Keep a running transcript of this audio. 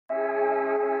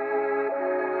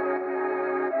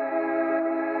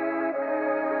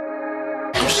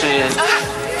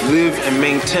Live and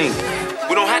maintain.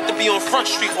 We don't have to be on Front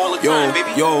Street all the time, baby.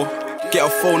 Yo, get a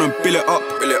phone and bill it up.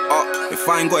 If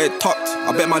I ain't got it tucked,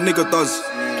 I bet my nigga does.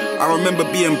 I remember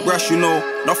being brash, you know,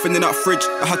 nothing in that fridge,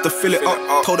 I had to fill it up.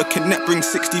 Told the Connect bring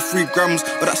 63 grams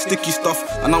of that sticky stuff.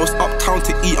 And I was uptown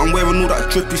to eat, I'm wearing all that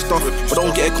drippy stuff. But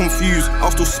don't get it confused, I'll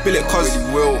still spill it cause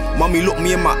Mummy looked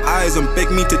me in my eyes and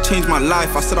begged me to change my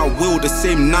life. I said I will. The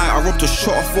same night I robbed a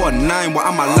shot off for a 9, what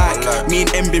am I like? Me and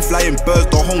M been flying birds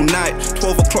the whole night.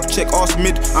 12 o'clock check, ask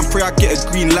mid, and pray I get a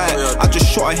green light. I just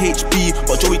shot a HB,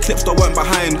 but Joey clips that weren't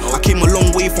behind. I came a long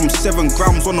way from 7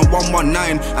 grams on a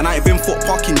 119. And I ain't been foot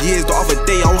parking years, the other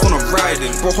day I was on a ride.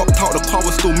 Bro hopped out, the car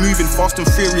was still moving, Fast and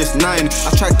Furious 9. I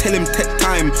tried tell him tech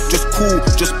time, just cool,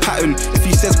 just pattern. If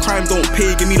he says crime don't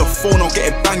pay, give me the phone, I'll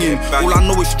get it banging. All I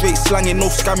know is straight slanging,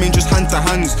 no scamming, just hand to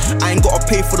hands. I ain't gotta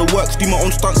pay for the works, do my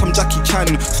own stunts, I'm Jackie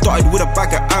Chan. Started with a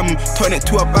bag of turn it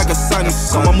to a bag of sand.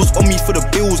 Someone was on me for the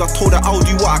bills, I told her I'll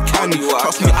do what I can.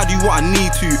 Trust me, I do what I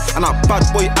need to. And that bad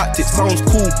boy act, it sounds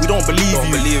cool, we don't believe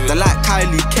you. They're like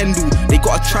Kylie, Kendall, they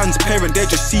got a transparent, they're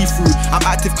just see-through. I'm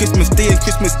active Christmas Day and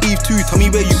Christmas Eve too. Tell me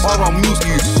where you are, I'll meet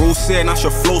you. Bro saying I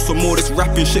should flow some more. This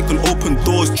rapping shit can open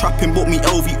doors. Trapping bought me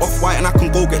LV Off-White and I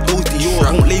can go get those Dior.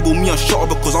 Don't label me a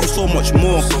shotter because I'm so much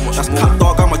more. That's cat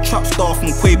dog, I'm a trap star.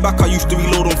 From way back I used to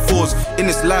reload on 4s. In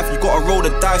this life you gotta roll the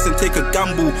dice and take a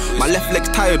gamble. My left leg's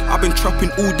tired, I've been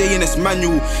trapping all day in this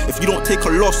manual. If you don't take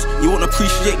a loss, you won't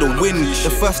appreciate the win.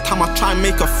 The first time I try and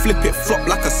make a flip, it flop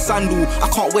like a sandal. I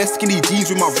can't wear skinny jeans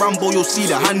with my Rambo, you'll see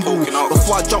the handle.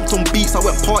 Before I jumped on beats, I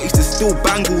went parties to steal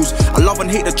bangles. I love and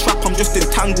hate the trap, I'm just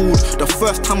entangled. The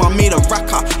first time I made a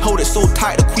rack, I held it so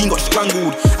tight the queen got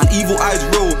strangled. And evil eyes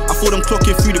roll, I feel them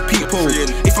clocking through the peephole.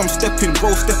 If I'm stepping,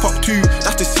 bro, step up too,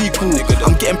 that's the sequel.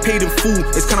 I'm getting paid in full,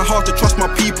 it's kinda hard to trust my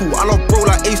people. I love bro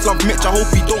like Ace, love Mitch, I hope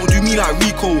he don't do me like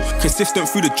Rico. Consistent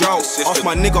through the drought, ask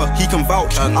my nigga, he can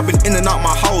vouch. I've been in and out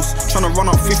my house, trying to run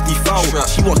up 50 foul.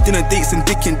 She wants dinner dates and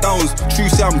dicking downs. True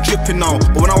say I'm dripping now,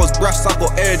 but when I was brass I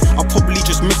got aired, I'll probably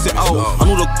just miss it out. I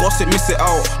know the gossip, miss it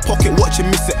out. Pocket watching,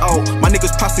 miss it out. My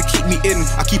niggas pass to keep me in.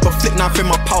 I keep a flip knife in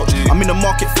my pouch. I'm in the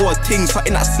market for a ting,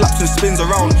 something that slaps and spins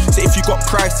around. So if you got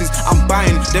prices, I'm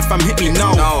buying. Then fam, hit me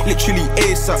now. Literally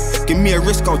ASAP. Give me a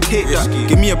risk, I'll take that.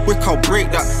 Give me a brick, I'll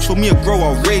break that. Show me a grow,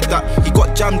 I'll raid that. He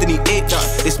got jammed and he ate that.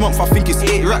 This month I think it's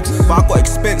 8 racks, but I got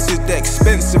expenses, they're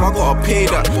expensive. I gotta pay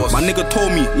that. My nigga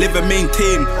told me, live and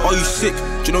maintain. Are you sick?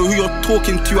 Do you know who you're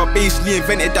talking to? I basically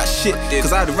invented that shit.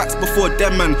 Cause I had racks before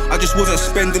them, man. I just wasn't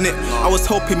spending it. I was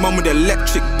helping mum with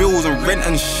electric bills and rent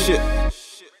and shit.